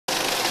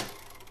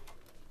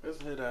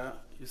Listen here,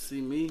 you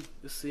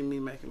see me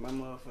making my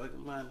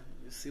motherfucking money.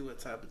 You see what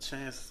type of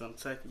chances I'm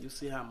taking. You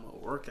see how much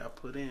work I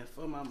put in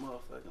for my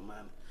motherfucking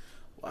money.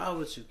 Why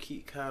would you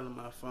keep calling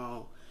my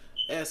phone,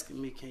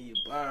 asking me, can you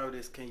borrow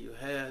this, can you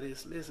have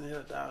this? Listen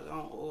here, dog, I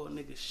don't owe a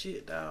nigga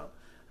shit, dog.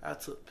 I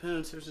took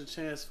penitentiary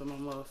chance for my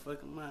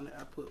motherfucking money.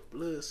 I put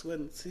blood, sweat,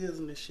 and tears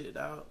in this shit,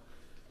 dog.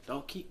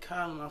 Don't keep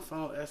calling my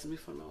phone asking me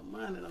for no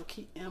money. Don't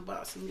keep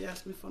inboxing me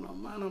asking me for no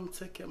money. I'm gonna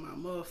take care of my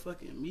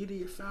motherfucking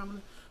immediate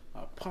family,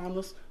 my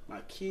partners, my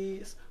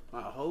kids,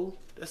 my hoe.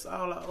 That's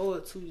all I owe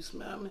it to, you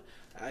smell me?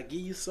 I give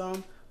you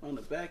some on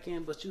the back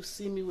end, but you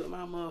see me with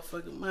my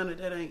motherfucking money,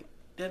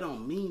 that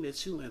don't mean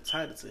that you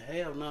entitled to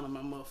have none of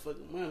my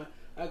motherfucking money.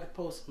 I could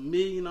post $1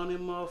 million on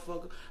them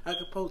motherfucker. I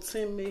could post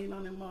 $10 million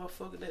on them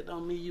motherfucker. That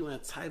don't mean you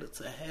entitled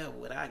to have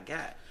what I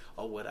got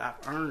or what I've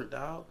earned,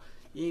 dog.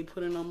 You ain't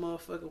putting no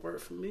motherfucking work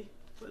for me.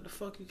 What the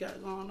fuck you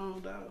got going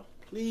on, dog?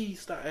 Please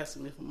stop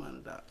asking me for money,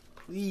 dog.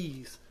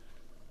 Please.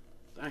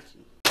 Thank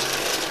you.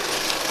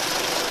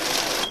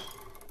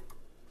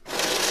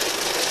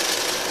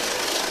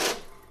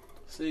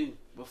 See,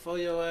 before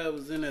your ass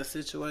was in that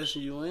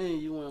situation you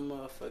wouldn't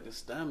motherfucking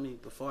stun me.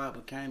 Before I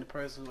became the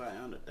person who I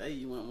am today,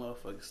 you wouldn't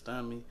motherfucking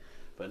stun me.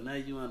 But now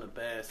you in a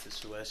bad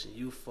situation.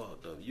 You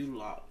fucked up. You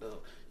locked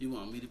up. You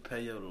want me to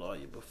pay your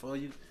lawyer. Before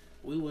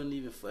we wasn't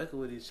even fucking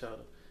with each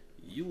other.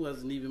 You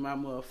wasn't even my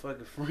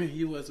motherfucking friend.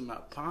 You wasn't my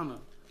partner.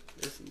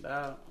 Listen,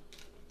 dog.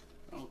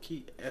 Don't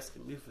keep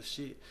asking me for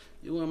shit.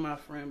 You weren't my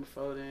friend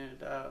before then,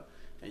 dog.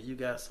 And you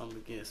got something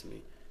against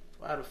me.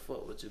 Why the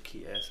fuck would you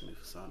keep asking me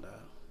for something, dog?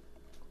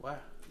 Why?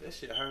 That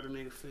shit hurt a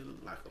nigga feeling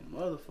like a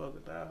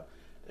motherfucker, dog.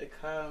 They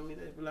call me,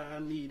 they be like, I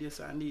need this,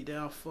 I need that,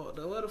 I'm fucked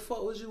up. Where the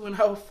fuck was you when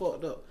I was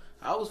fucked up?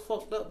 I was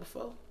fucked up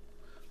before.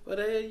 Where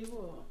the hell you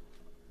were?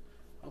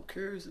 I'm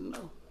curious to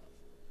know.